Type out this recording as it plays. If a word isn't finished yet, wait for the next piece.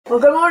Well,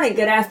 good morning,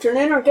 good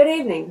afternoon, or good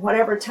evening,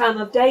 whatever time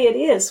of day it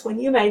is when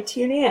you may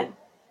tune in.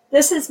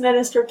 This is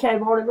Minister Kay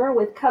Mortimer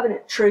with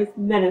Covenant Truth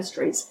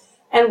Ministries,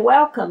 and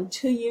welcome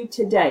to you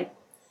today.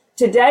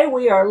 Today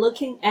we are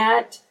looking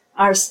at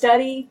our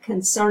study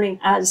concerning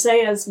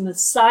Isaiah's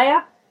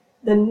Messiah,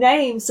 the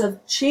names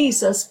of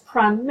Jesus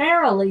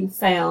primarily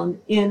found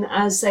in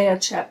Isaiah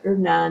chapter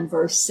 9,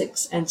 verse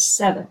 6 and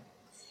 7.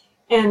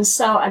 And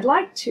so I'd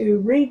like to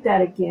read that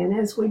again,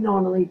 as we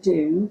normally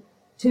do,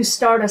 to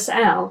start us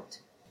out.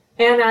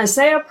 And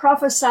Isaiah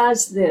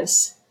prophesies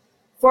this: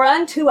 For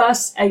unto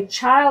us a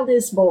child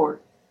is born,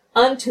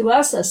 unto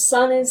us a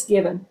son is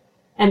given,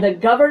 and the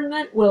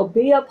government will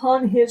be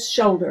upon his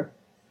shoulder,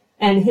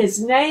 and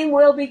his name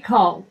will be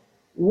called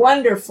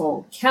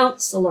Wonderful,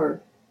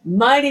 Counselor,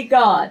 Mighty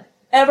God,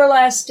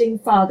 Everlasting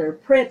Father,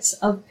 Prince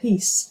of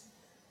Peace.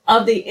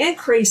 Of the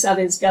increase of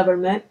his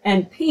government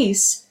and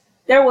peace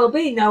there will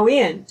be no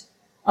end,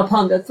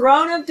 upon the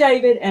throne of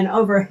David and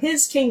over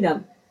his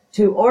kingdom,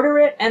 to order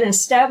it and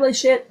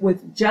establish it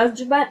with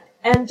judgment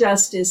and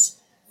justice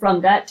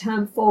from that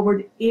time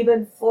forward,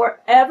 even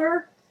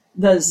forever.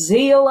 The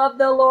zeal of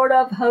the Lord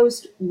of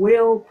hosts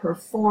will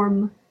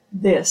perform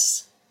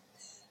this.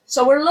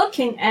 So we're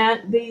looking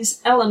at these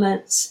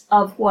elements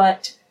of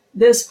what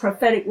this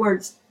prophetic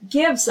word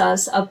gives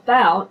us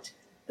about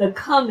the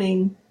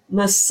coming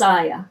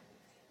Messiah.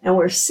 And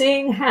we're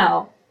seeing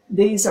how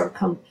these are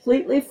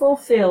completely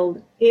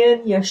fulfilled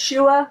in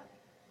Yeshua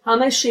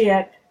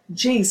HaMashiach,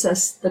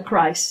 Jesus the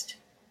Christ.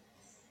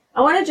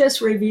 I want to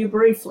just review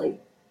briefly.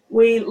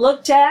 We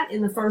looked at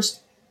in the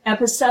first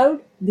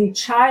episode the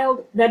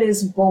child that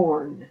is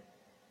born.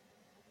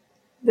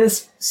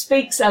 This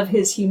speaks of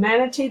his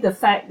humanity, the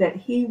fact that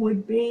he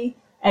would be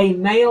a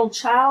male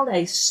child,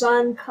 a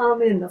son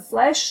come in the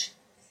flesh.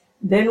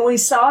 Then we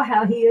saw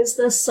how he is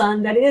the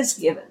son that is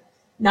given.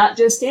 Not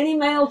just any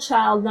male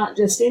child, not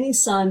just any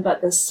son,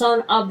 but the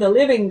Son of the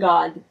living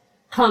God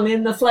come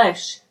in the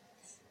flesh.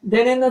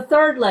 Then in the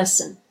third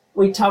lesson,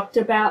 we talked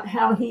about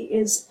how he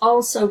is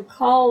also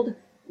called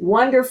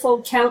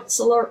Wonderful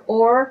Counselor,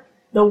 or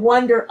the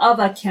Wonder of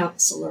a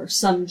Counselor.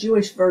 Some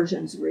Jewish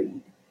versions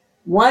read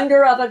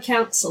Wonder of a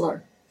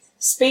Counselor,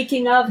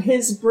 speaking of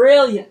his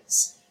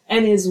brilliance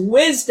and his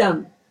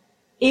wisdom,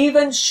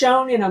 even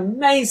shown in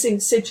amazing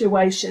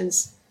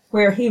situations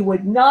where he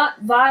would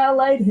not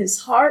violate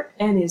his heart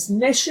and his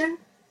mission,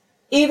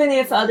 even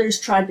if others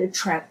tried to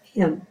trap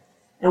him.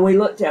 And we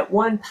looked at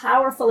one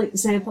powerful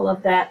example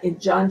of that in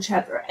John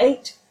chapter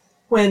 8,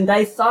 when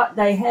they thought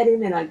they had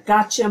him in a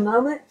gotcha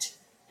moment,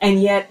 and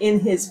yet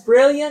in his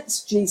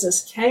brilliance,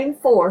 Jesus came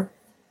forth,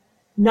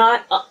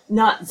 not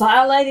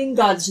violating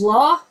God's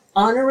law,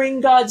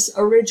 honoring God's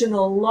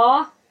original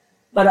law,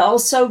 but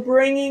also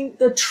bringing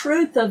the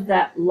truth of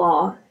that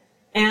law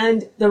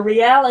and the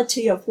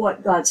reality of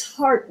what God's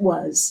heart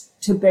was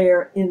to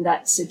bear in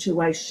that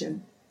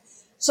situation.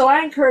 So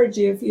I encourage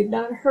you, if you've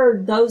not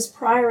heard those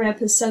prior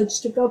episodes,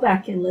 to go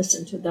back and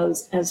listen to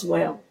those as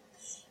well.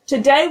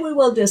 Today we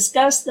will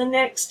discuss the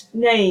next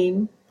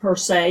name, per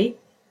se,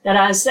 that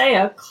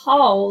Isaiah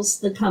calls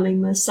the coming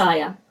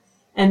Messiah,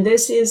 and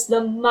this is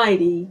the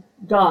Mighty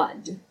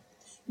God.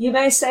 You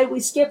may say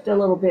we skipped a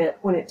little bit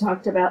when it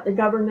talked about the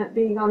government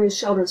being on his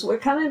shoulders. We're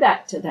coming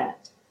back to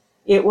that.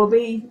 It will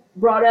be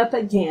brought up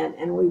again,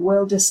 and we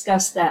will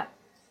discuss that.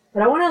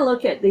 But I want to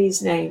look at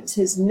these names.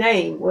 His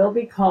name will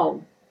be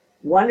called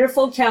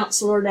Wonderful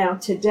Counselor. Now,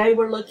 today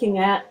we're looking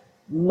at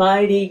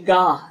Mighty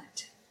God.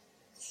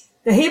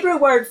 The Hebrew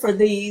word for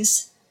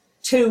these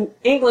two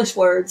English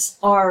words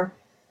are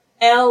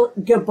El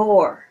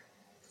Gabor.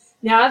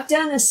 Now, I've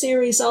done a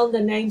series on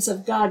the names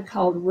of God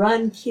called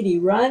Run, Kitty,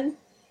 Run,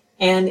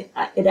 and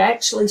it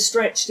actually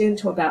stretched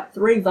into about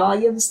 3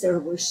 volumes. There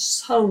were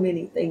so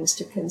many things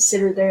to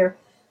consider there,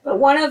 but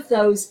one of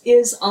those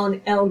is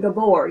on El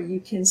Gabor. You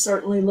can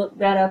certainly look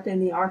that up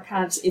in the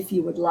archives if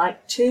you would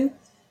like to.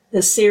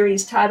 The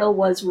series title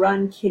was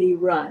Run, Kitty,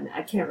 Run.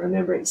 I can't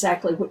remember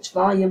exactly which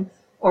volume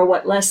or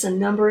what lesson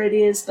number it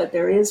is, but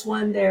there is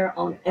one there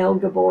on El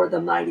Gabor, the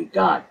Mighty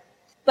God.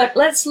 But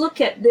let's look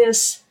at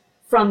this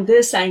from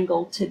this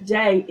angle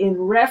today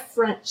in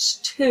reference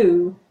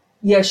to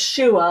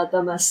Yeshua,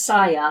 the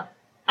Messiah,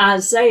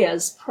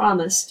 Isaiah's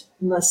promised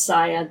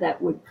Messiah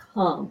that would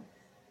come.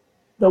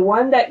 The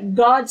one that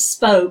God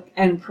spoke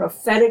and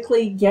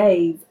prophetically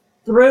gave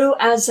through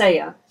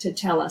Isaiah to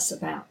tell us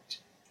about.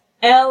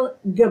 El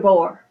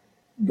Gabor.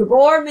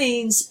 Gabor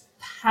means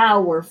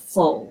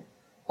powerful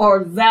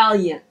or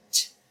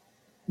valiant,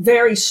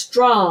 very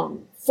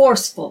strong,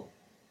 forceful,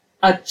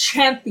 a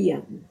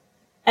champion,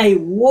 a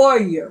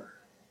warrior,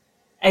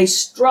 a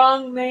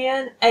strong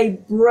man, a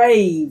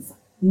brave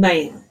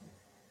man.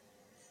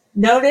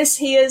 Notice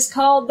he is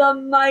called the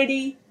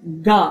Mighty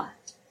God.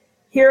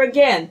 Here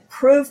again,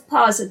 proof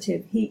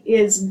positive. He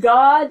is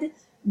God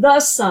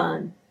the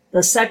Son,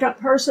 the second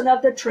person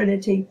of the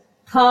Trinity,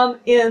 come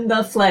in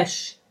the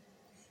flesh.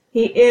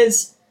 He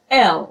is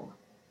El,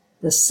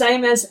 the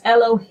same as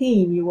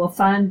Elohim. You will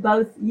find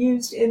both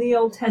used in the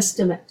Old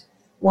Testament.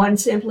 One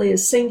simply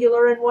is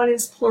singular and one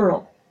is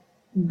plural.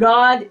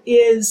 God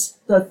is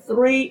the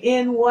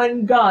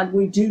three-in-one God.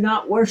 We do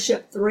not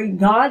worship three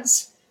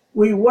gods.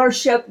 We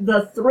worship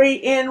the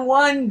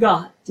three-in-one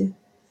God,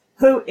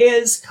 who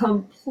is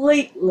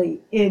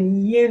completely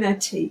in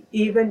unity,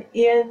 even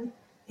in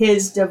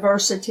his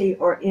diversity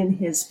or in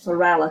his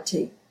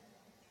plurality.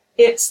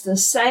 It's the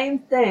same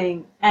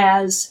thing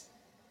as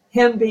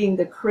him being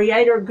the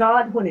creator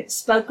God when it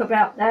spoke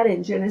about that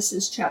in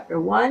Genesis chapter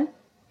 1.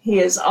 He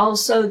is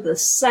also the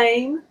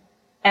same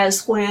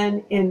as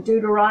when in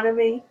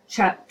Deuteronomy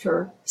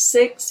chapter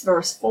 6,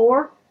 verse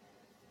 4,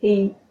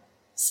 he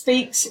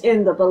speaks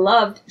in the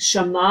beloved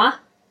Shema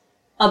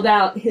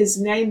about his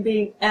name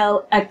being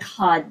El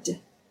Echad,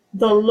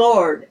 the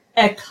Lord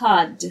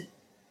Echad,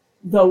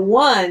 the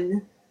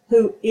one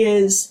who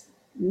is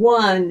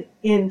one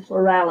in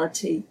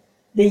plurality,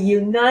 the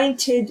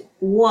united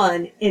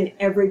one in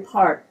every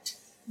part,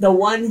 the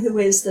one who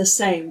is the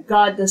same.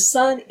 God the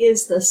Son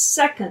is the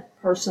second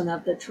person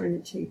of the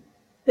Trinity.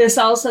 This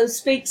also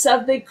speaks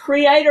of the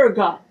Creator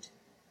God,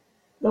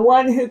 the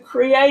one who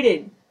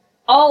created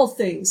all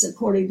things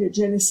according to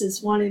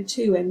Genesis 1 and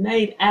 2 and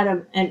made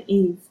Adam and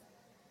Eve.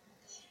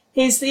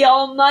 He's the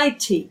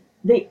Almighty,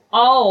 the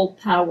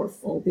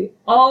all-powerful, the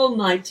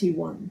Almighty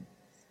One,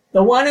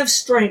 the one of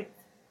strength,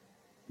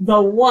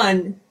 the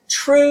one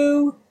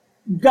true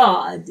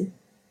God,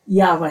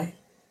 Yahweh.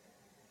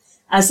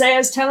 Isaiah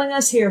is telling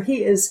us here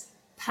he is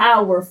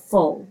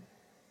powerful.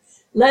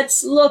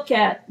 Let's look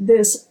at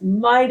this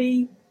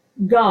mighty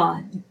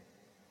God,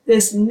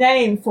 this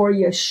name for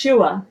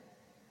Yeshua,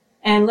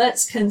 and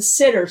let's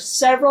consider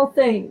several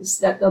things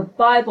that the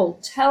Bible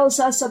tells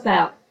us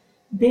about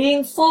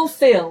being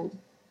fulfilled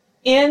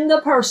in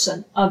the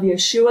person of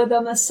Yeshua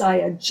the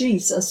Messiah,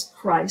 Jesus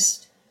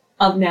Christ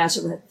of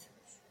Nazareth.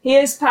 He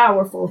is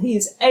powerful. He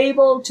is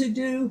able to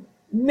do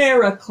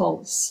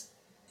miracles.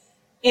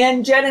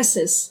 In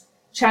Genesis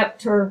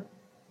chapter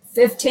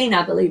 15,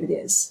 I believe it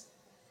is,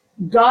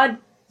 God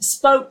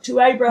spoke to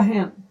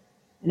Abraham,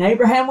 and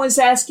Abraham was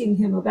asking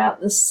him about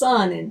the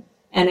son,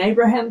 and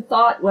Abraham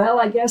thought, well,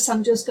 I guess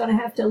I'm just going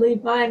to have to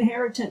leave my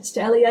inheritance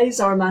to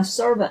Eleazar, my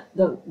servant,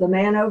 the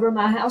man over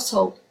my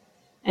household.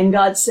 And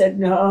God said,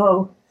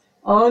 no,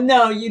 oh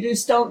no, you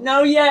just don't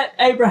know yet,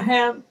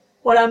 Abraham,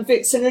 what I'm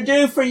fixing to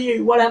do for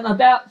you, what I'm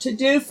about to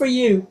do for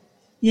you.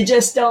 You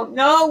just don't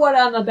know what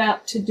I'm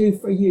about to do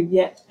for you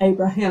yet,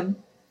 Abraham.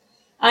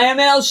 I am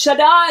El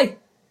Shaddai.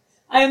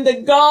 I am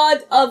the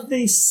God of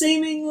the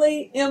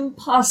seemingly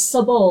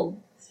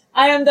impossible.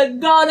 I am the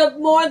God of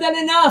more than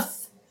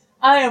enough.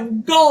 I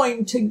am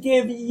going to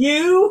give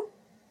you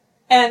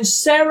and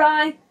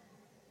Sarai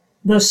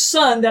the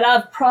son that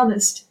I've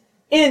promised,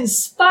 in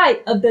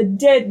spite of the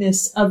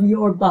deadness of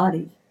your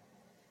body,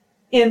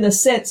 in the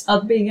sense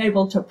of being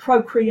able to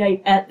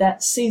procreate at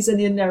that season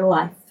in their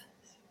life.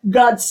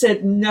 God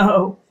said,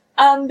 no,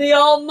 I'm the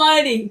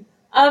Almighty.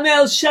 I'm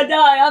El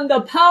Shaddai. I'm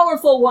the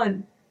powerful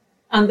one.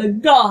 I'm the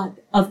God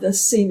of the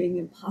seeming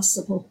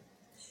impossible.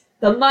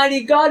 The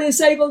mighty God is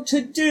able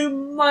to do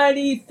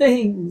mighty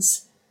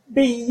things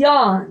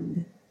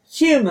beyond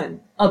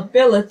human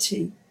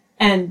ability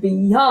and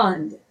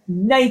beyond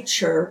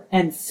nature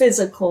and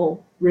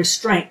physical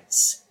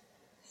restraints.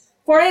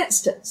 For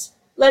instance,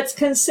 let's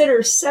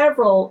consider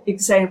several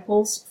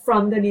examples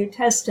from the New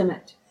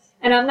Testament.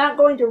 And I'm not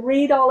going to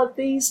read all of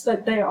these,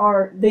 but there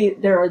are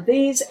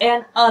these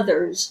and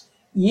others.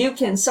 You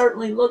can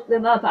certainly look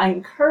them up. I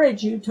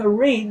encourage you to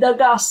read the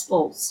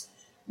Gospels,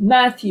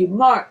 Matthew,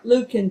 Mark,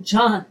 Luke, and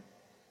John.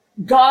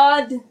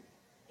 God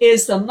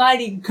is the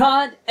mighty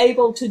God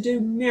able to do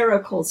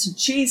miracles.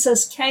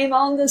 Jesus came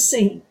on the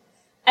scene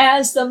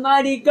as the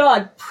mighty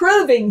God,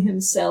 proving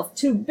himself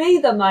to be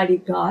the mighty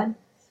God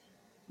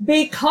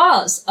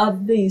because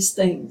of these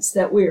things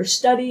that we are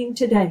studying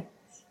today.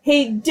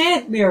 He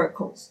did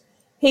miracles.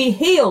 He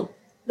healed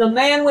the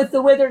man with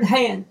the withered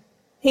hand.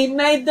 He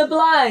made the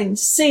blind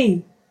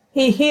see.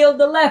 He healed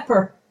the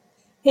leper.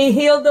 He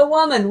healed the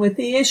woman with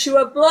the issue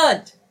of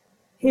blood.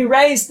 He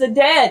raised the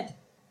dead.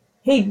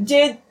 He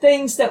did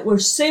things that were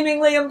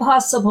seemingly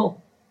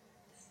impossible.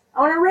 I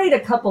want to read a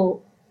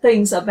couple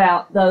things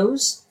about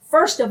those.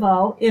 First of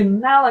all, in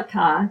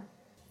Malachi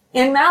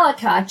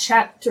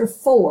chapter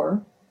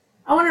 4,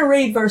 I want to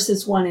read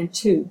verses 1 and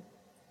 2.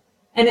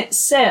 And it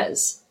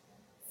says,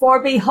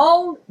 "For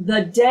behold,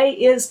 the day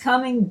is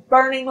coming,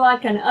 burning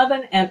like an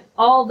oven, and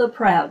all the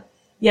proud,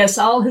 yes,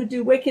 all who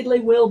do wickedly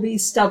will be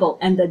stubble,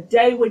 and the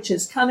day which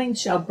is coming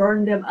shall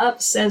burn them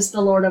up, says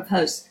the Lord of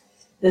hosts."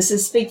 This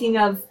is speaking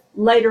of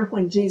later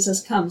when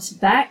Jesus comes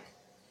back.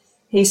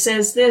 He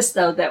says this,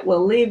 though, that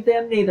will leave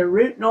them neither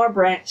root nor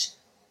branch.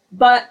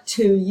 "But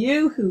to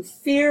you who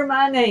fear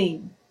my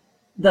name,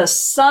 the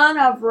Son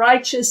of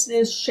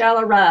Righteousness shall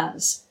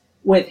arise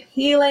with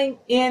healing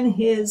in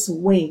his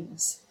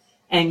wings,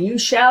 and you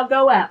shall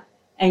go out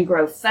and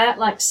grow fat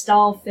like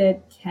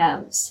stall-fed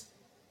cows."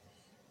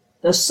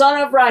 The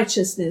Son of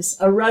Righteousness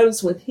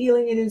arose with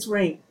healing in his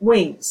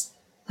wings.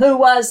 Who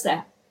was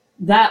that?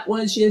 That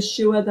was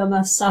Yeshua the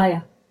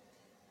Messiah.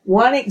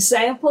 One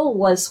example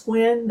was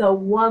when the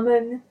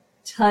woman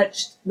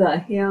touched the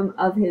hem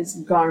of his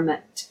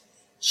garment.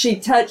 She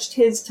touched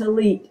his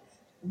tallit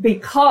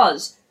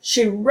because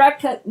she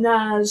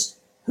recognized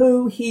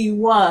who he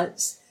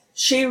was.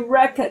 She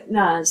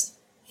recognized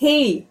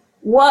he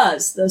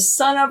was the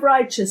Son of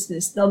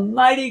Righteousness, the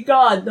mighty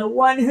God, the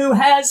one who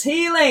has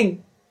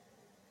healing.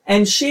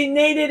 And she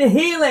needed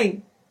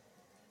healing.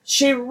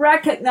 She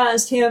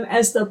recognized him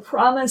as the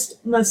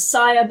promised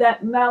Messiah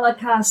that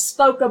Malachi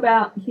spoke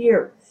about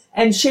here.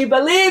 And she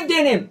believed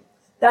in him.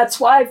 That's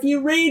why if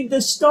you read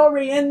the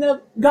story in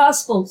the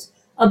Gospels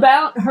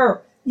about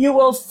her, you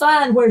will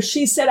find where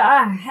she said,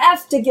 I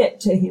have to get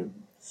to him.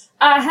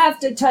 I have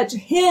to touch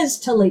his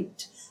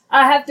tallit.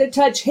 I have to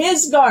touch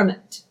his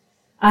garment.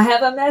 I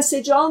have a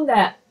message on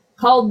that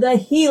called the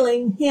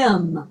Healing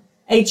Hymn,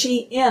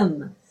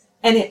 H-E-M.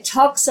 And it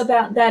talks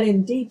about that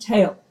in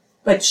detail.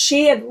 But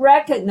she had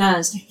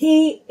recognized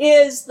he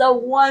is the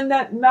one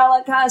that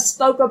Malachi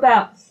spoke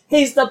about.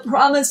 He's the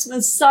promised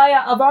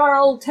Messiah of our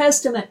Old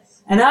Testament.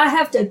 And I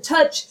have to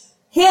touch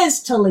his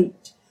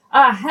tallit.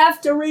 I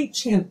have to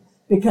reach him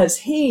because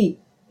he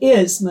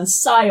is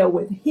Messiah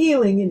with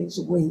healing in his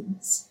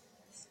wings.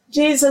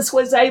 Jesus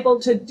was able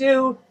to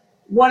do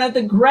one of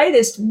the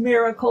greatest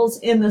miracles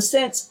in the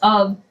sense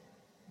of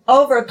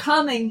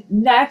overcoming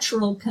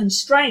natural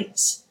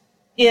constraints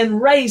in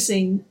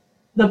raising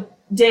the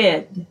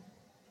dead.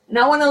 And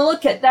I want to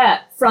look at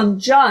that from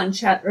John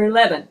chapter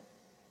 11.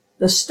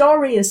 The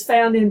story is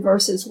found in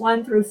verses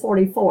 1 through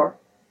 44.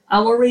 I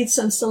will read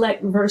some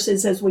select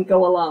verses as we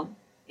go along.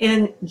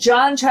 In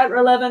John chapter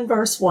 11,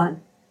 verse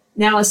 1,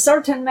 now a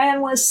certain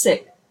man was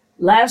sick,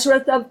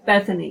 Lazarus of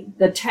Bethany,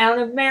 the town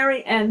of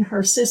Mary and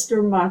her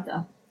sister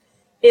Martha.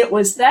 It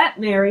was that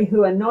Mary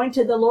who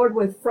anointed the Lord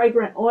with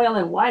fragrant oil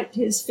and wiped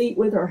his feet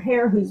with her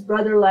hair, whose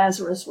brother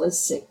Lazarus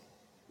was sick.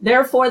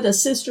 Therefore the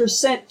sisters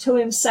sent to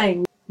him,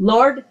 saying,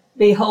 Lord,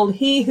 behold,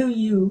 he who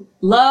you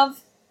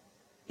love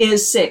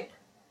is sick.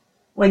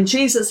 When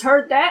Jesus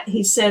heard that,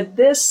 he said,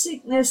 this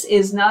sickness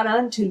is not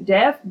unto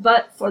death,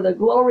 but for the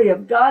glory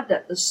of God,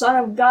 that the Son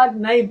of God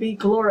may be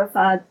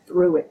glorified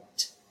through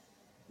it.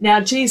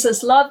 Now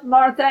Jesus loved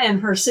Martha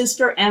and her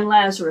sister and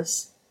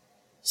Lazarus.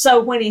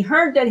 So when he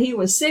heard that he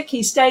was sick,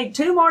 he stayed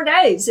 2 more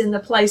days in the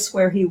place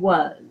where he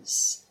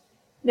was.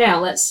 Now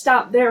let's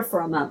stop there for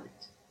a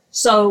moment.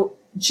 So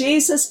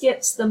Jesus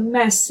gets the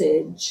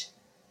message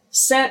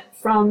sent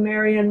from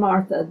Mary and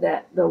Martha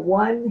that the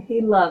one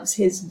he loves,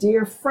 his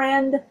dear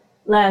friend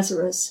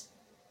Lazarus,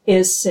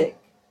 is sick,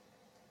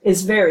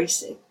 is very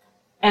sick.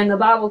 And the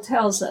Bible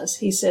tells us,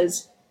 he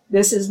says,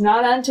 this is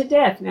not unto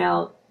death.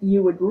 Now,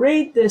 you would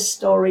read this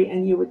story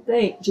and you would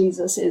think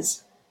Jesus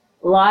is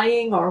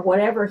lying or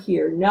whatever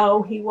here.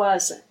 No, he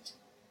wasn't.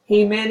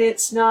 He meant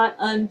it's not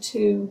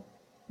unto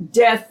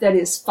death that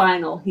is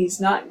final.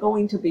 He's not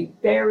going to be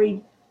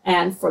buried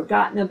and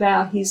forgotten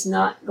about. He's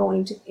not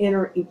going to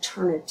enter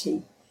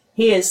eternity.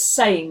 He is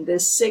saying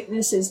this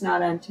sickness is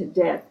not unto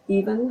death,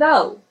 even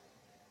though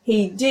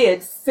he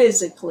did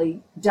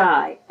physically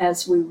die,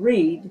 as we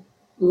read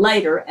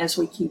later as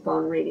we keep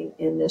on reading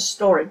in this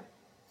story.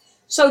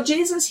 So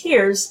Jesus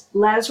hears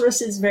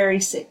Lazarus is very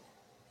sick.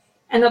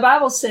 And the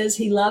Bible says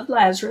he loved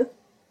Lazarus,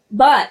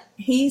 but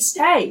he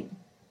stayed.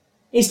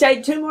 He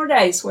stayed 2 more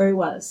days where he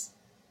was.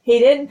 He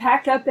didn't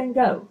pack up and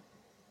go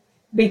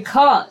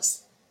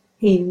because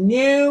he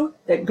knew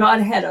that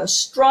God had a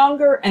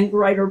stronger and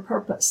greater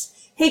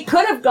purpose. He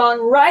could have gone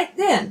right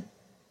then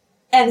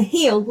and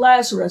healed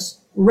Lazarus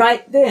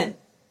right then.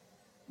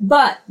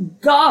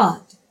 But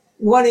God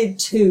wanted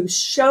to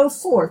show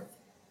forth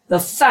the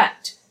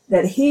fact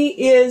that he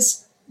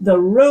is the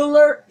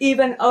ruler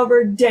even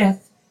over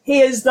death. He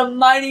is the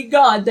mighty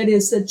God that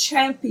is the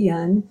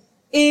champion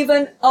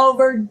even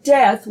over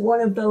death,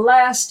 one of the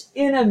last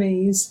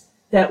enemies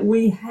that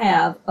we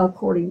have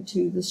according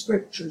to the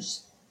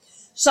scriptures.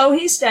 So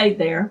he stayed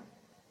there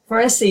for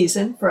a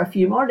season, for a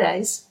few more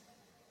days.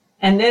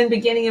 And then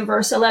beginning in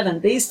verse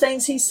 11, these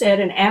things he said,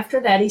 and after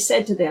that he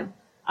said to them,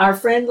 our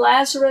friend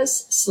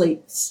Lazarus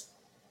sleeps,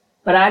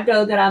 but I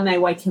go that I may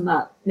wake him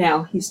up.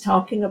 Now, he's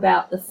talking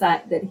about the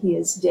fact that he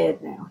is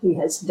dead now. He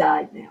has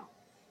died now.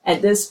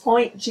 At this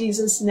point,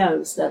 Jesus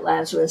knows that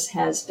Lazarus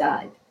has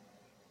died.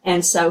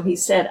 And so he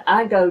said,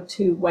 I go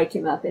to wake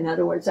him up. In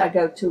other words, I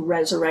go to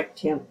resurrect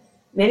him.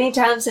 Many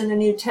times in the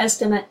New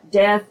Testament,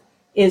 death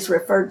is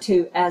referred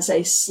to as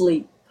a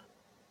sleep.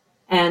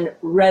 And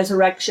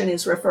resurrection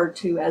is referred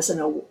to as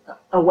an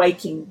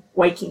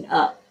waking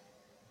up.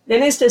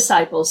 Then his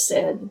disciples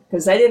said,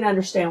 because they didn't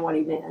understand what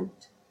he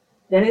meant,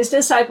 then his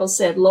disciples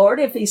said, Lord,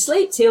 if he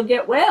sleeps, he'll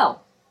get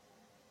well.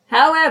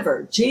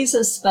 However,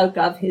 Jesus spoke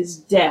of his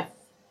death,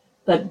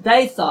 but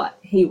they thought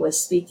he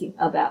was speaking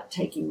about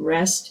taking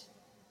rest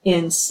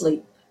in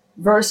sleep.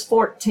 Verse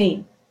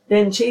 14,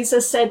 then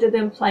Jesus said to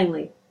them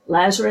plainly,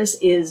 Lazarus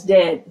is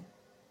dead.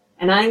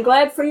 And I am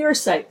glad for your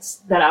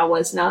sakes that I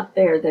was not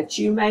there, that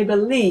you may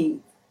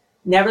believe.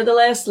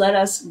 Nevertheless, let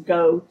us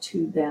go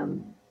to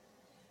them.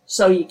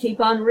 So you keep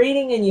on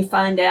reading and you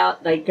find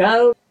out they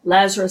go.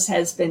 Lazarus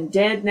has been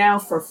dead now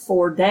for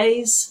 4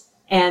 days,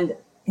 and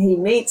he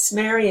meets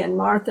Mary and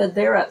Martha.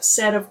 They're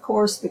upset, of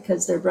course,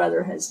 because their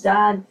brother has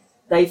died.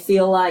 They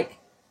feel like,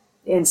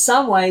 in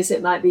some ways,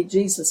 it might be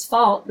Jesus'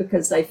 fault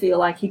because they feel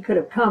like he could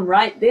have come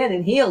right then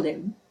and healed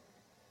him.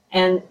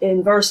 And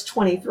in verse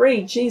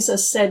 23,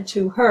 Jesus said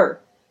to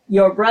her,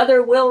 "Your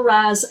brother will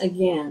rise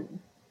again."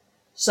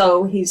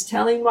 So he's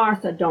telling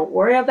Martha, don't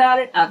worry about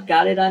it. I've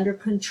got it under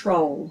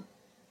control.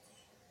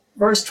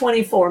 Verse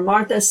 24,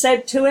 Martha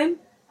said to him,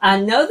 "I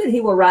know that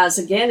he will rise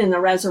again in the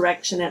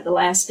resurrection at the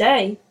last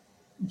day."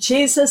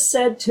 Jesus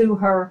said to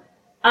her,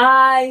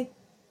 "I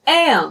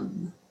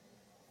am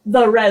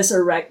the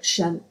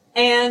resurrection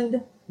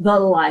and the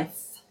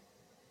life.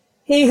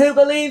 He who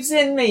believes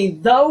in me,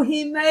 though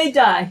he may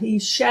die, he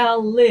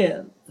shall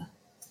live.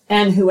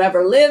 And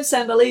whoever lives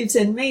and believes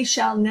in me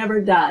shall never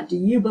die." Do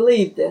you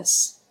believe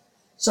this?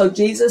 So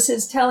Jesus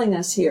is telling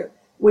us here,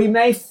 we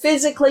may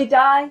physically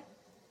die,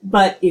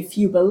 but if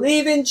you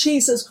believe in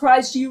Jesus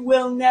Christ, you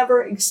will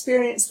never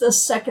experience the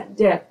second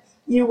death.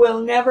 You will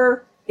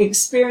never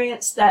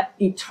experience that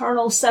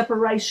eternal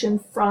separation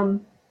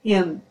from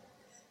him.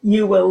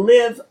 You will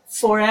live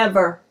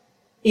forever,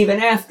 even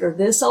after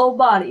this old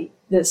body,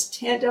 this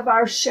tent of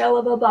our shell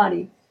of a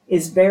body,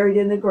 is buried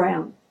in the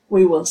ground.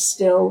 We will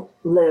still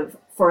live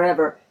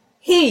forever.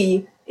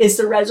 He is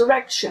the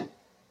resurrection.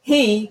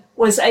 He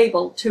was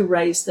able to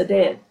raise the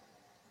dead.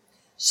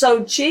 So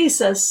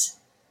Jesus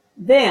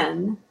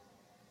then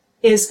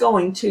is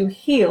going to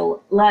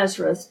heal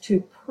Lazarus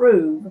to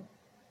prove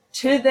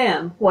to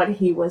them what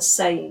he was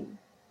saying.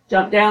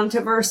 Jump down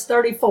to verse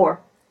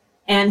 34.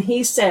 And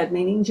he said,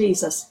 meaning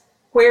Jesus,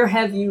 "Where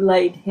have you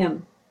laid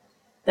him?"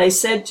 They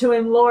said to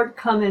him, "Lord,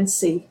 come and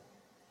see."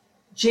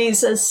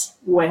 Jesus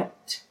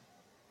wept.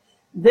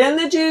 Then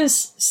the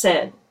Jews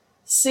said,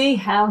 "See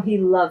how he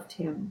loved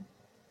him."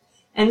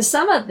 And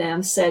some of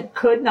them said,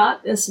 "Could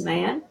not this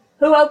man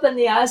who opened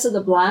the eyes of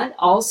the blind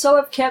also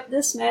have kept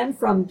this man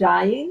from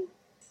dying?"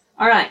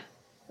 All right,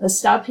 let's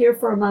stop here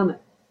for a moment.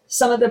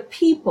 Some of the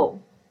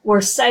people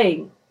were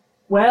saying,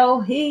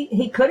 well,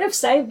 he could have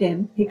saved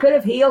him. He could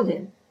have healed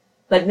him.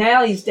 But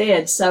now he's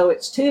dead, so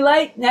it's too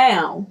late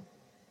now.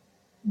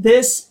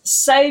 This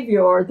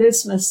Savior,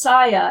 this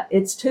Messiah,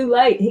 it's too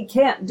late. He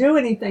can't do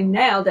anything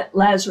now that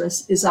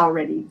Lazarus is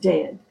already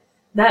dead.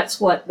 That's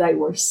what they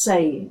were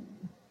saying.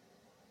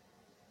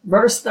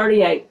 Verse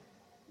 38,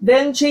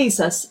 Then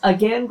Jesus,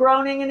 again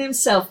groaning in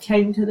himself,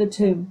 came to the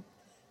tomb.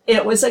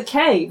 It was a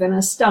cave, and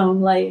a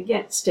stone lay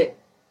against it.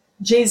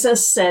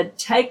 Jesus said,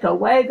 "Take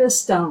away the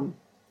stone."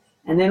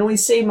 And then we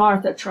see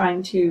Martha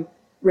trying to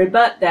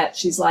rebut that.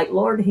 She's like,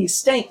 "Lord, he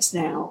stinks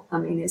now. I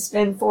mean, it's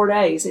been 4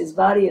 days. His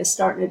body is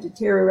starting to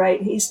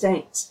deteriorate. He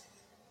stinks.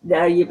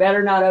 Now, you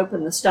better not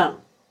open the stone."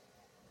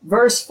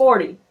 Verse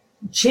 40,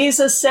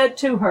 Jesus said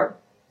to her,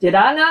 "Did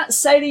I not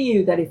say to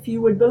you that if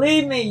you would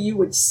believe me, you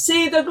would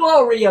see the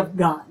glory of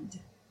God?"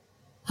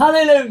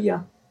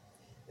 Hallelujah.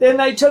 Then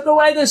they took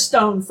away the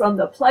stone from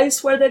the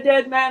place where the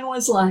dead man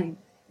was lying.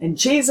 And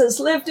Jesus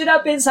lifted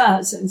up his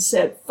eyes and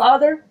said,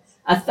 "Father,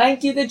 I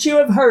thank you that you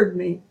have heard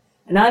me.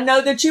 And I know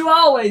that you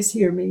always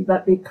hear me.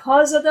 But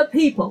because of the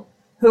people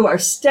who are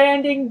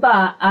standing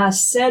by, I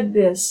said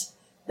this,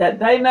 that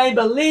they may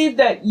believe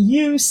that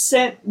you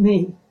sent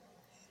me."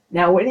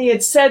 Now when he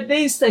had said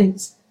these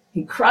things,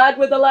 he cried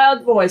with a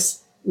loud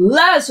voice,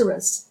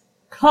 "Lazarus,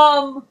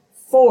 come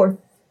forth."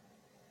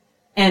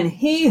 And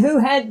he who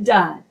had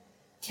died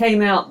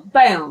came out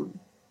bound,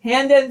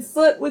 hand and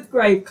foot with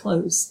grave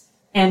clothes,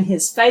 and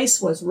his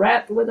face was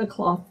wrapped with a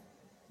cloth.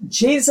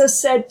 Jesus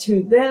said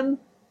to them,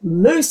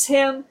 "Loose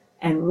him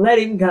and let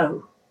him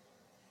go."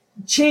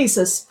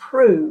 Jesus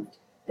proved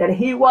that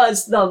he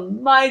was the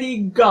mighty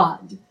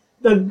God,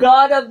 the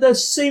God of the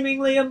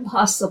seemingly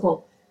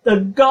impossible, the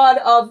God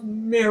of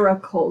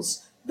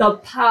miracles, the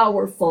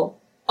powerful,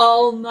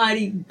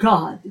 almighty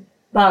God,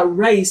 by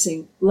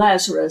raising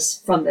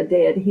Lazarus from the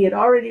dead. He had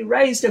already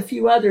raised a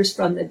few others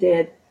from the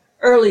dead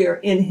earlier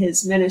in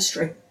his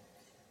ministry.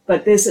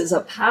 But this is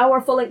a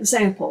powerful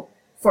example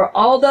for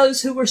all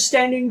those who were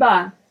standing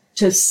by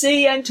to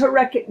see and to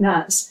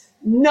recognize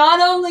not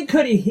only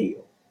could he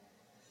heal,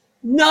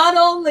 not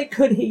only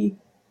could he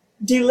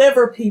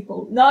deliver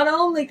people, not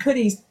only could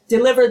he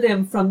deliver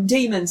them from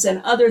demons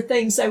and other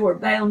things they were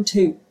bound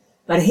to,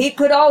 but he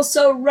could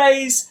also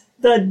raise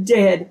the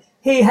dead.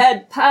 He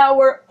had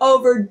power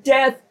over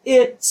death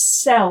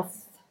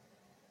itself.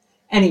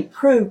 And he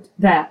proved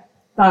that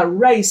by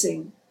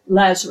raising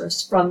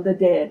Lazarus from the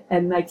dead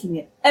and making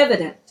it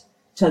evident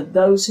to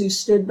those who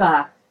stood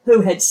by,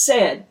 who had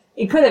said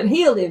he could have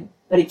healed him,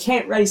 but he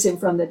can't raise him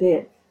from the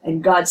dead.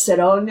 And God said,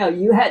 "Oh no,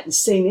 you hadn't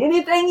seen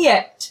anything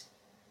yet.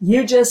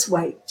 You just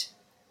wait."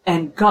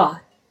 And God,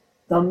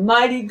 the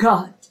mighty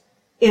God,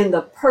 in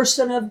the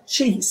person of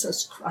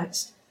Jesus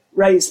Christ,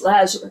 raised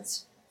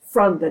Lazarus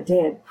from the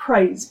dead.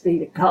 Praise be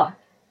to God.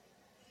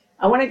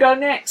 I want to go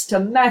next to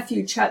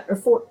Matthew chapter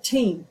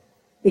 14,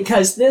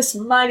 because this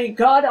mighty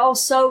God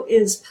also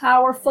is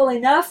powerful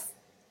enough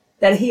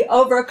that he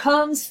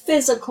overcomes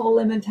physical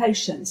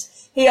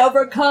limitations. He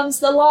overcomes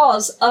the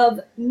laws of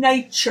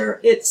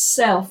nature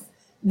itself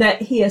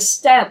that he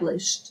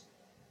established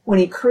when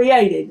he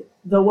created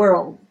the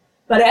world.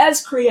 But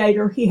as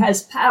creator, he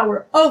has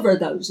power over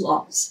those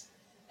laws.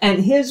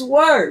 And his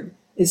word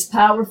is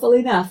powerful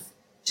enough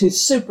to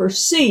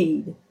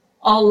supersede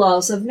all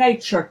laws of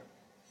nature.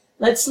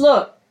 Let's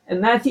look at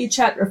Matthew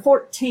chapter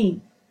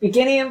 14,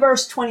 beginning in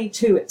verse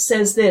 22. It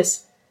says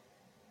this: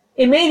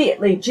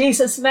 Immediately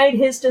Jesus made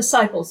his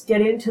disciples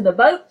get into the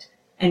boat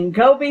and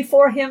go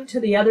before him to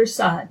the other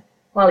side,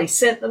 while he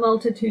sent the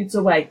multitudes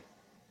away.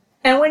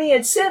 And when he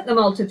had sent the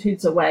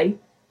multitudes away,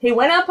 he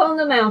went up on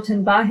the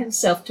mountain by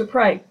himself to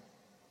pray.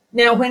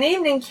 Now when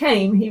evening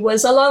came, he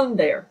was alone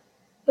there.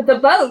 But the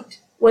boat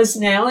was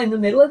now in the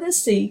middle of the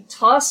sea,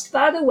 tossed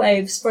by the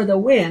waves, for the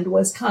wind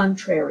was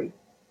contrary.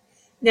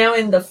 Now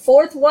in the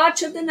fourth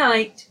watch of the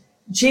night,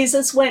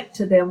 Jesus went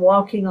to them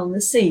walking on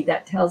the sea.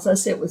 That tells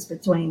us it was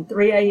between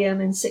 3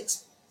 a.m. and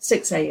 6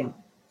 a.m.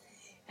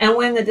 And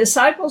when the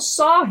disciples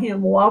saw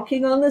him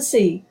walking on the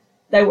sea,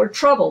 they were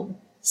troubled,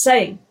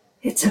 saying,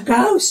 "It's a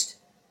ghost!"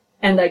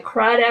 And they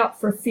cried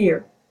out for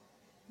fear.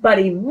 But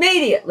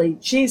immediately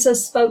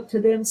Jesus spoke to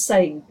them,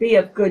 saying, "Be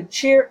of good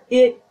cheer,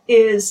 it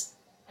is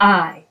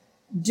I.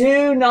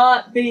 Do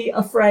not be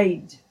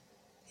afraid."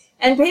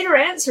 And Peter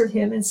answered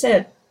him and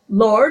said,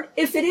 "Lord,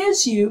 if it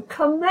is you,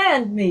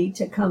 command me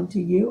to come to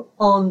you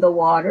on the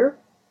water."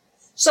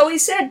 So he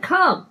said,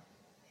 "Come."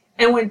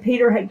 And when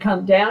Peter had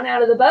come down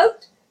out of the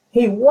boat,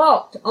 he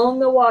walked on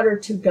the water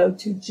to go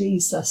to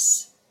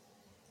Jesus.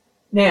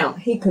 Now,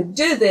 he could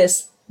do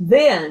this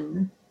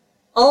then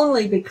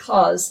only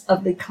because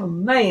of the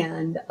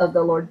command of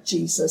the Lord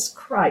Jesus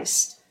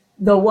Christ,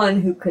 the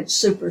one who could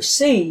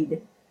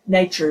supersede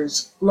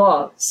nature's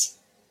laws.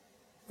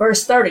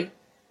 Verse 30,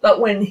 but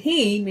when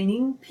he,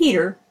 meaning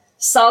Peter,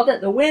 saw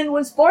that the wind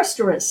was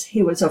boisterous,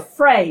 he was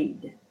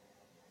afraid.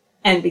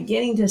 And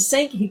beginning to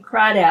sink, he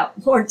cried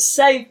out, "Lord,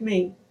 save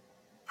me."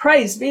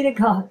 Praise be to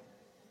God.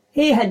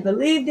 He had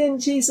believed in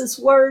Jesus'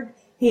 word.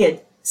 He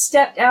had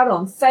stepped out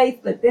on faith,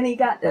 but then he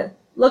got to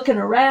looking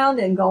around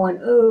and going,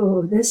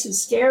 "Oh, this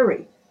is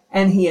scary."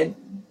 And he had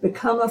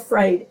become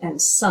afraid and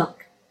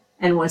sunk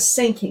and was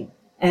sinking.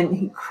 And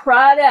he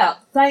cried out,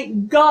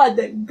 thank God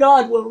that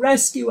God will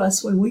rescue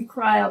us when we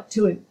cry out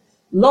to him.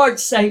 "Lord,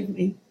 save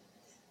me."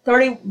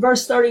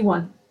 Verse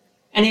 31.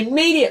 And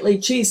immediately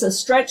Jesus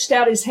stretched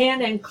out his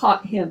hand and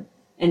caught him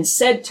and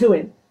said to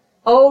him,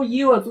 "O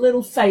you of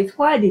little faith,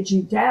 why did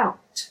you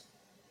doubt?"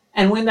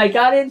 And when they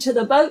got into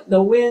the boat,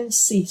 the wind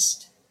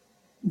ceased.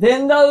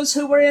 Then those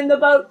who were in the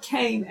boat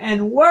came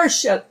and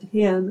worshipped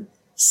him,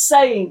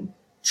 saying,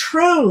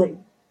 "Truly,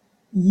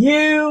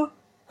 you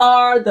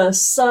are the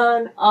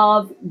Son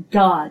of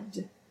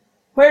God."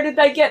 Where did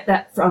they get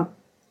that from?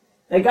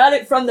 They got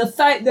it from the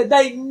fact that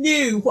they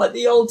knew what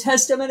the Old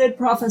Testament had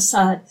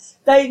prophesied.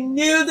 They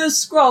knew the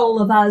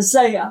scroll of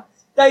Isaiah.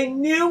 They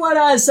knew what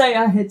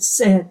Isaiah had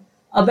said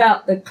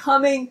about the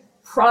coming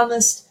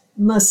promised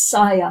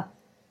Messiah,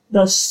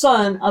 the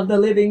Son of the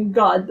living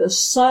God, the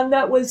Son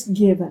that was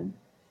given.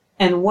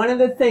 And one of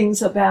the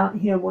things about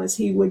him was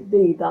he would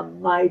be the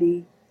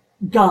mighty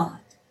God,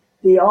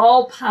 the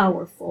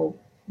all-powerful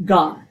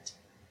God.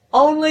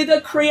 Only the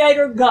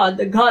Creator God,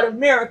 the God of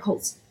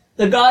miracles,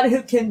 the God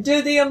who can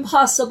do the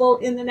impossible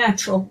in the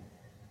natural,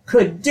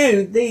 could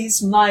do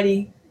these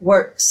mighty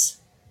works.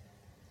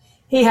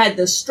 He had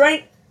the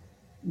strength,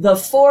 the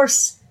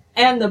force,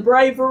 and the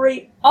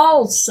bravery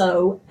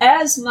also,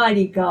 as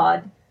mighty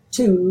God,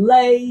 to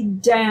lay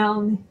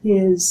down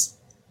his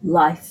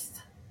life,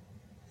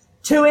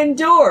 to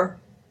endure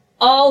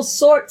all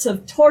sorts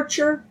of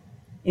torture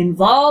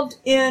involved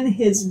in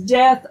his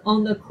death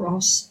on the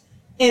cross,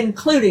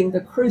 including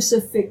the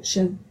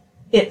crucifixion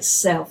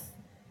itself.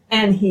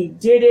 And he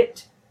did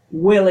it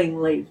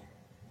willingly.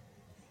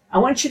 I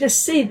want you to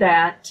see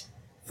that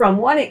from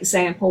one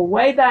example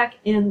way back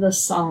in the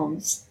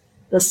Psalms.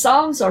 The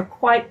Psalms are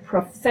quite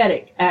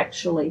prophetic,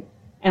 actually,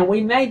 and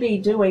we may be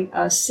doing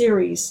a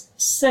series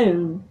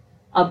soon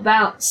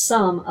about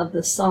some of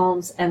the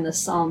Psalms and the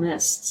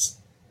psalmists,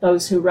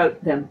 those who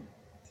wrote them.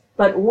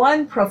 But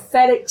one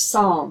prophetic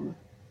psalm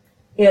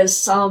is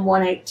Psalm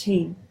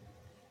 118.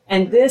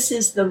 And this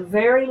is the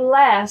very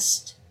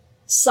last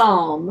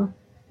psalm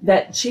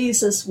that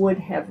Jesus would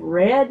have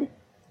read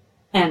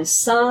and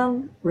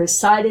sung,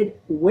 recited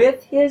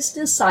with his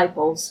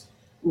disciples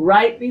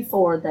right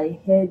before they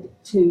head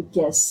to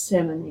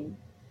Gethsemane,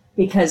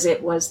 because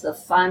it was the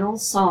final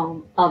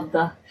psalm of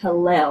the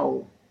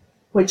Hallel,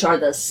 which are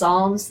the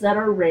psalms that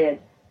are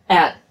read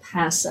at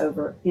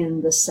Passover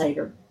in the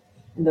Seder.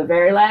 And the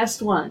very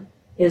last one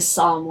is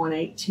Psalm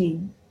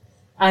 118.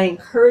 I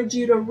encourage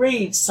you to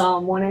read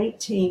Psalm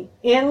 118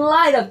 in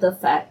light of the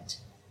fact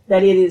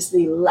that it is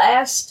the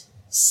last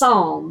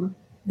psalm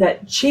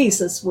that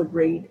Jesus would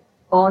read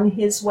on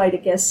his way to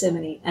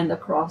Gethsemane and the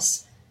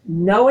cross,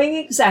 knowing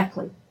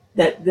exactly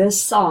that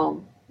this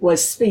psalm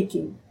was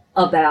speaking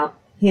about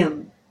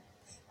him.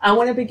 I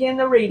want to begin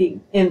the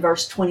reading in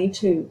verse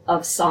 22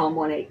 of Psalm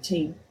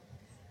 118.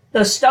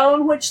 The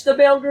stone which the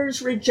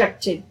builders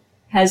rejected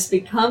has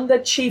become the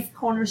chief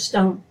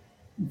cornerstone.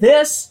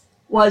 This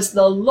was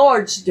the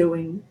Lord's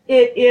doing.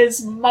 It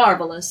is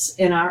marvelous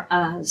in our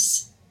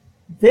eyes.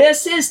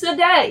 This is the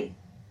day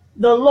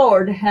the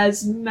Lord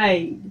has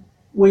made.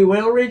 We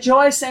will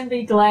rejoice and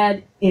be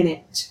glad in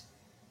it.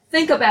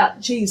 Think about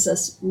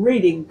Jesus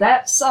reading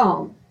that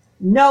psalm,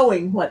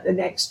 knowing what the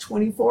next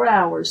 24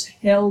 hours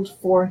held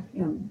for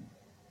him.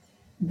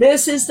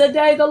 This is the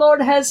day the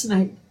Lord has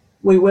made.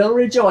 We will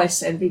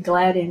rejoice and be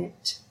glad in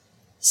it.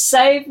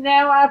 Save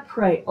now, I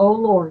pray, O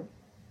Lord.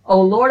 O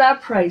Lord, I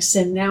pray,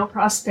 send now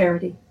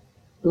prosperity.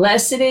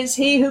 Blessed is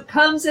he who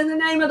comes in the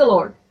name of the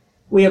Lord.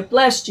 We have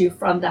blessed you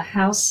from the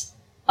house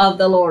of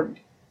the Lord.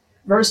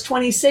 Verse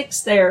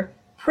 26 there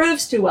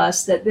proves to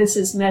us that this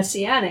is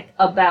messianic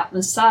about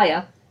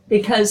Messiah,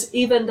 because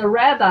even the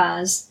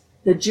rabbis,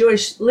 the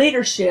Jewish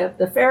leadership,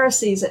 the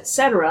Pharisees,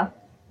 etc.,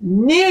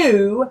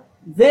 knew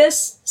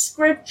this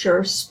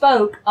scripture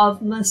spoke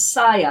of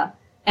Messiah.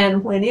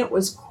 And when it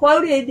was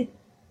quoted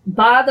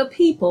by the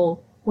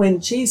people,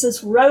 when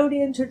Jesus rode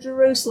into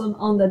Jerusalem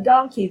on the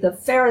donkey, the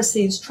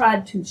Pharisees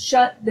tried to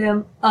shut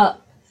them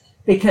up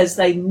because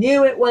they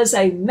knew it was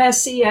a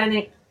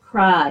messianic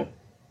cry.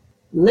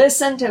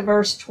 Listen to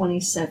verse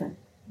 27.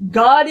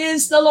 God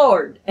is the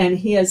Lord, and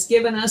he has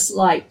given us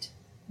light.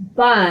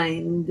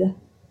 Bind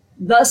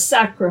the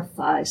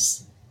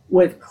sacrifice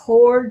with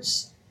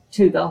cords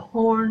to the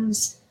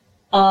horns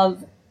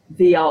of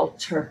the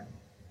altar.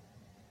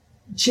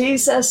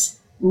 Jesus,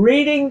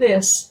 reading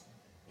this,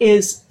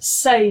 is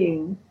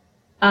saying,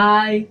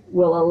 I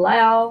will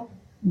allow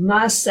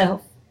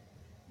myself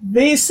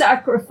the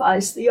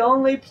sacrifice, the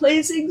only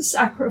pleasing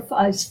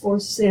sacrifice for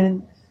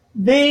sin,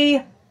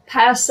 the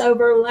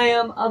Passover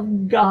Lamb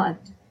of God,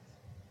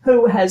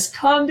 who has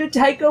come to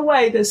take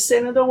away the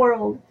sin of the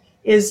world,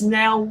 is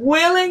now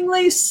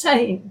willingly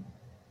saying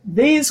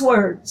these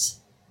words,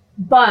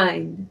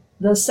 bind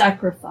the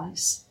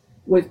sacrifice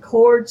with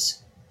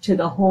cords to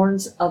the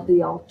horns of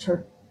the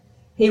altar.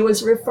 He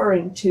was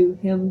referring to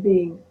him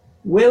being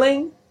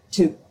willing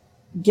to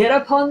get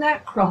upon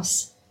that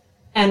cross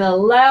and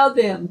allow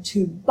them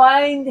to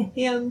bind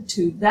him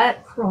to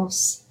that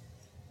cross,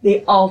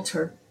 the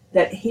altar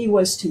that he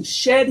was to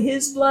shed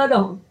his blood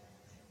on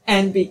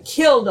and be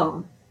killed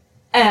on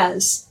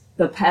as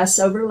the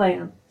Passover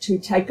lamb to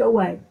take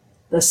away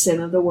the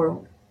sin of the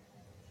world.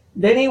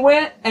 Then he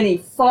went and he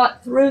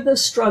fought through the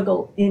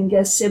struggle in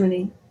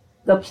Gethsemane,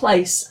 the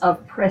place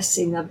of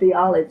pressing of the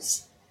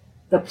olives,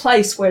 the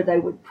place where they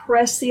would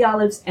press the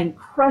olives and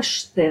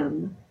crush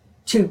them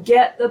to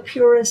get the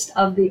purest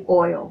of the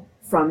oil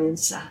from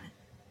inside.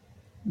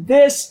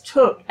 This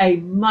took a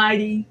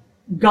mighty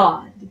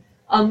God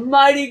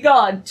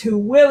to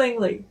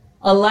willingly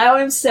allow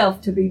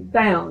himself to be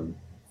bound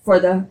for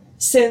the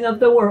sin of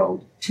the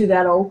world to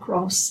that old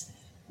cross.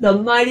 The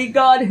mighty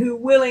God who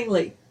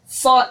willingly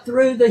fought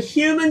through the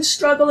human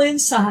struggle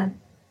inside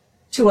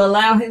to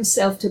allow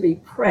himself to be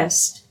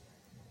pressed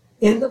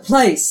in the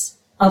place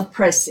of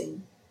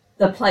pressing,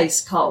 the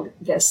place called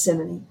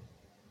Gethsemane.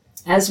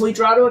 As we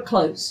draw to a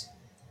close,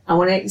 I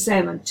want to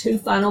examine two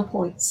final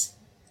points.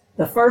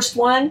 The first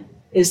one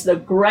is the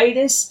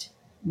greatest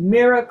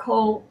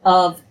miracle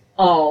of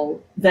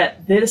all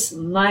that this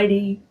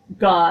mighty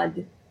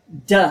God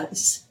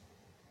does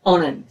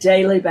on a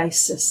daily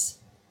basis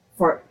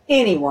for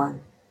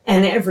anyone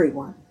and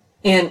everyone.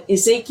 In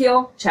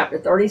Ezekiel chapter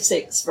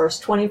 36, verse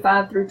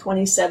 25 through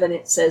 27,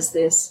 it says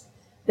this,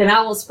 Then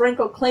I will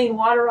sprinkle clean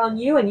water on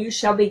you, and you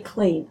shall be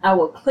clean. I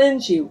will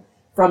cleanse you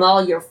from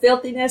all your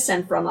filthiness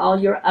and from all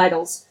your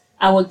idols.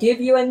 I will give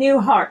you a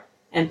new heart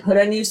and put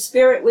a new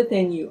spirit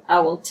within you. I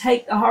will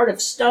take the heart of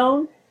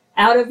stone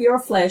out of your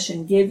flesh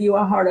and give you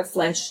a heart of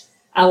flesh.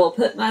 I will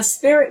put my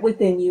spirit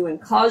within you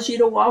and cause you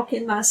to walk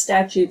in my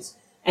statutes,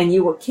 and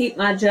you will keep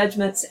my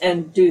judgments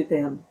and do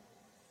them.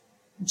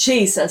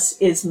 Jesus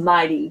is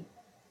mighty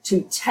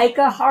to take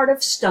a heart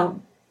of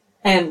stone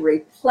and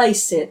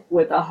replace it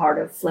with a heart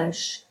of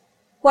flesh.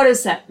 What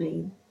does that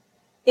mean?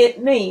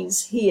 It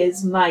means he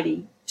is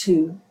mighty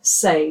to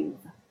save.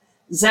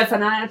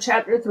 Zephaniah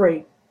chapter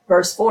 3,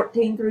 verse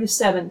 14 through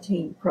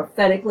 17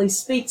 prophetically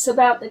speaks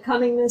about the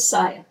coming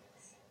Messiah.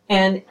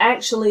 And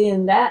actually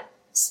in that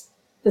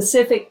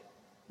specific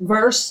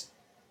verse,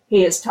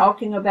 he is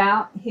talking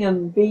about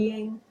him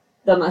being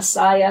the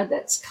Messiah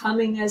that's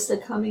coming as the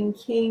coming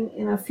king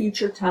in a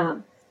future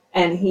time.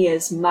 And he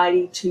is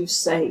mighty to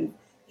save.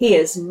 He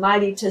is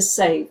mighty to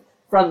save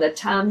from the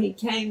time he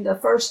came the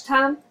first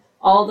time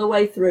all the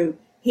way through.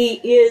 He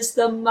is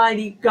the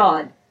mighty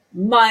God,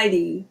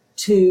 mighty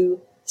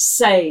to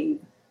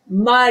save,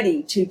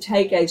 mighty to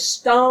take a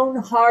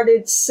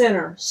stone-hearted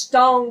sinner,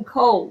 stone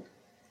cold,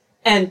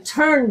 and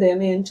turn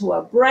them into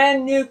a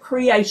brand new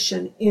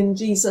creation in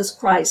Jesus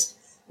Christ,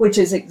 which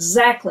is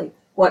exactly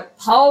what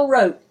Paul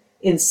wrote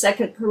in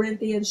 2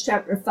 Corinthians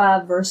chapter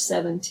 5, verse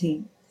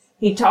 17.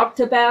 He talked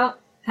about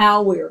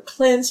how we are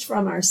cleansed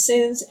from our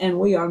sins and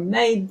we are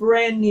made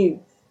brand new.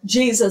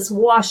 Jesus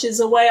washes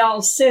away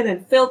all sin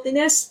and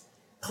filthiness,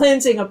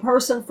 cleansing a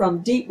person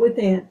from deep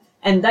within,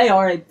 and they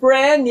are a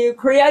brand new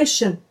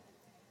creation.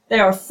 They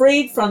are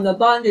freed from the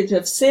bondage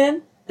of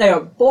sin. They are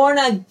born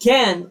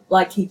again,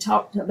 like he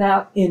talked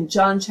about in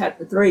John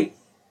chapter 3.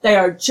 They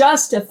are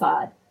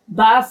justified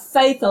by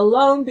faith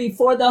alone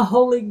before the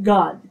holy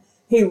God.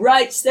 He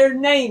writes their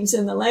names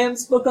in the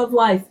Lamb's book of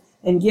life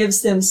and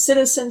gives them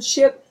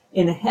citizenship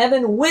in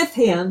heaven with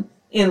him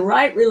in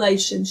right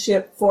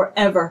relationship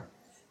forever.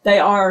 They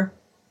are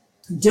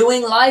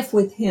doing life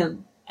with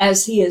him,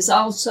 as he is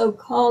also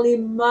called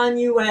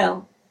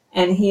Emmanuel,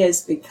 and he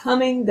is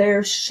becoming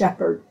their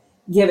shepherd,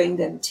 giving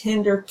them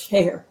tender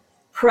care.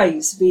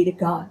 Praise be to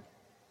God.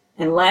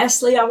 And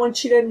lastly, I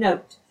want you to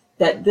note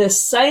that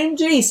this same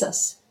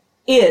Jesus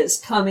is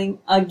coming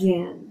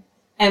again.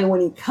 And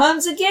when he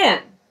comes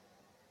again,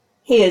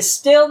 he is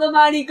still the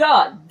mighty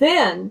God.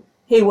 Then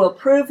he will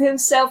prove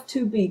himself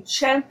to be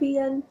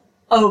champion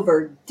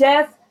over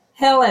death,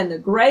 hell, and the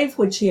grave,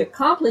 which he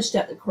accomplished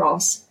at the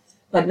cross.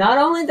 But not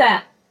only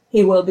that,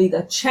 he will be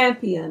the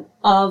champion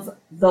of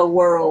the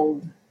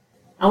world.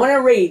 I want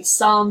to read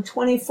Psalm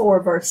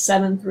 24, verse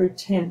 7 through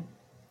 10.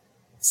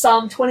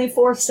 Psalm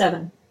 24,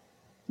 7.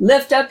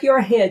 Lift up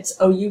your heads,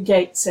 O you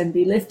gates, and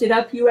be lifted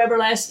up, you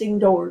everlasting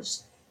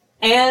doors,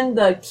 and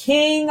the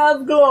King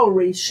of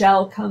glory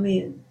shall come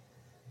in.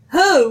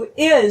 Who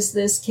is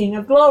this King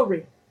of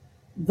glory?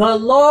 The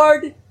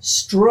Lord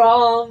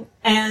strong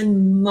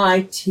and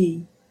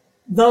mighty,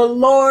 the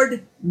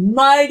Lord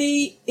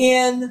mighty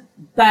in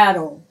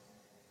battle.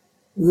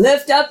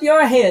 Lift up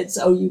your heads,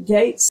 O you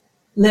gates.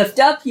 Lift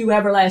up, you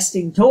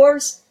everlasting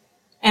doors,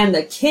 and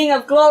the King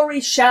of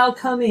glory shall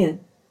come in.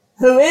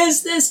 Who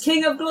is this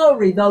King of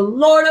glory? The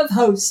Lord of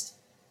hosts.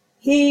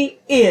 He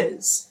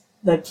is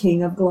the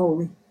King of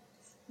glory.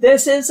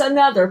 This is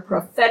another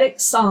prophetic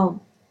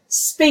psalm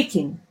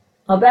speaking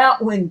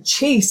about when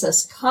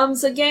Jesus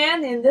comes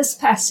again in this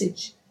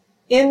passage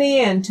in the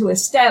end to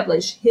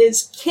establish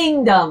his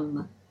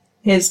kingdom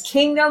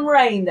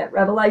reign that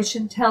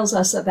Revelation tells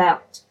us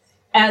about,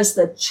 as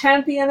the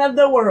champion of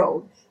the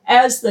world,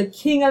 as the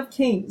King of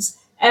kings,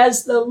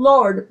 as the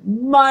Lord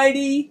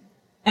mighty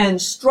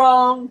and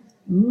strong,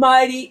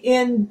 mighty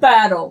in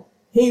battle.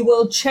 He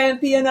will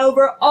champion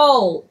over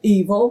all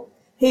evil.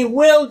 He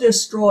will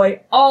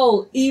destroy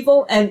all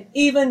evil and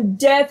even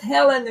death,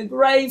 hell, and the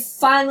grave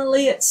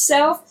finally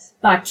itself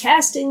by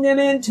casting them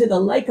into the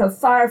lake of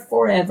fire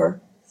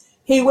forever.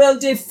 He will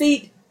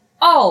defeat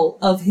all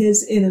of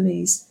his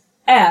enemies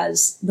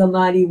as the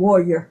mighty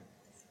warrior.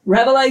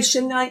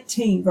 Revelation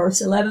 19,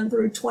 verse 11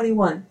 through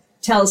 21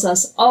 tells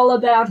us all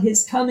about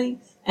his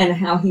coming and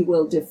how he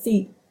will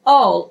defeat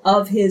all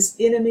of his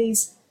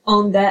enemies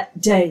on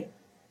that day.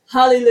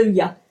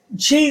 Hallelujah.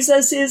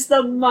 Jesus is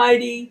the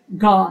mighty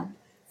God.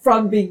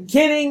 From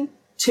beginning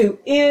to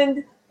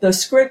end, the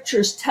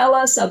scriptures tell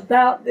us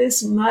about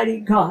this mighty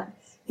God.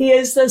 He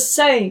is the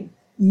same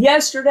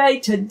yesterday,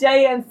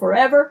 today, and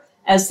forever,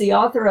 as the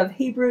author of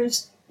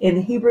Hebrews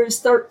in Hebrews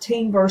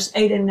 13, verse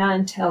 8 and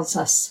 9 tells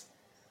us.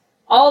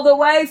 All the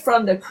way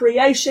from the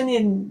creation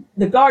in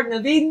the Garden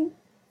of Eden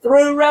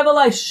through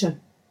Revelation,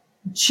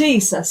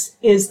 Jesus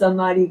is the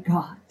mighty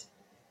God.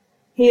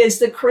 He is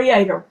the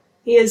creator.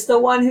 He is the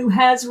one who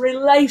has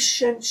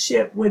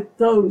relationship with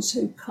those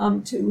who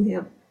come to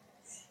him.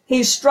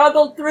 He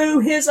struggled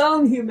through his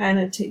own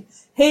humanity.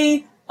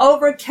 He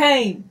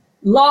overcame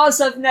laws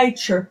of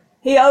nature.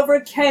 He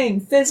overcame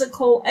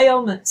physical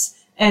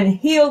ailments and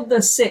healed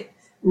the sick,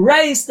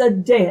 raised the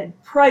dead.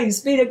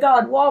 Praise be to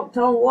God, walked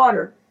on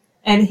water.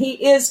 And he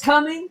is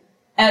coming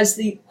as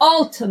the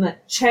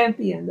ultimate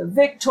champion, the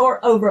victor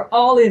over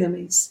all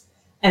enemies.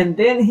 And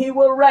then he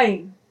will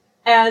reign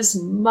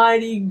as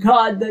mighty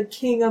God, the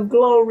King of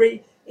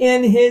glory,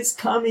 in his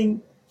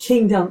coming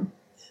kingdom.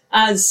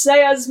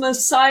 Isaiah's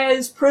Messiah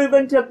is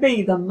proven to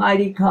be the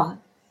mighty God.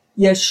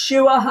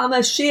 Yeshua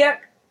HaMashiach,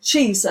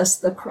 Jesus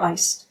the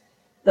Christ,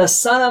 the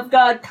Son of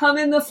God, come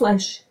in the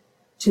flesh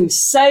to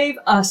save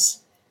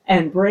us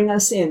and bring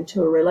us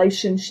into a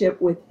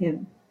relationship with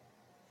him.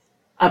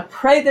 I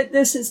pray that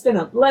this has been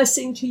a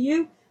blessing to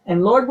you,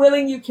 and Lord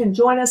willing, you can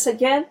join us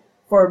again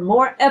for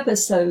more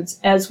episodes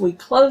as we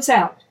close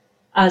out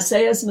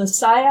Isaiah's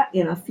Messiah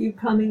in a few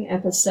coming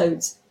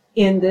episodes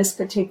in this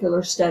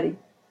particular study.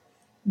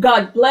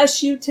 God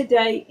bless you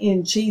today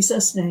in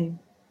Jesus' name.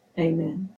 Amen.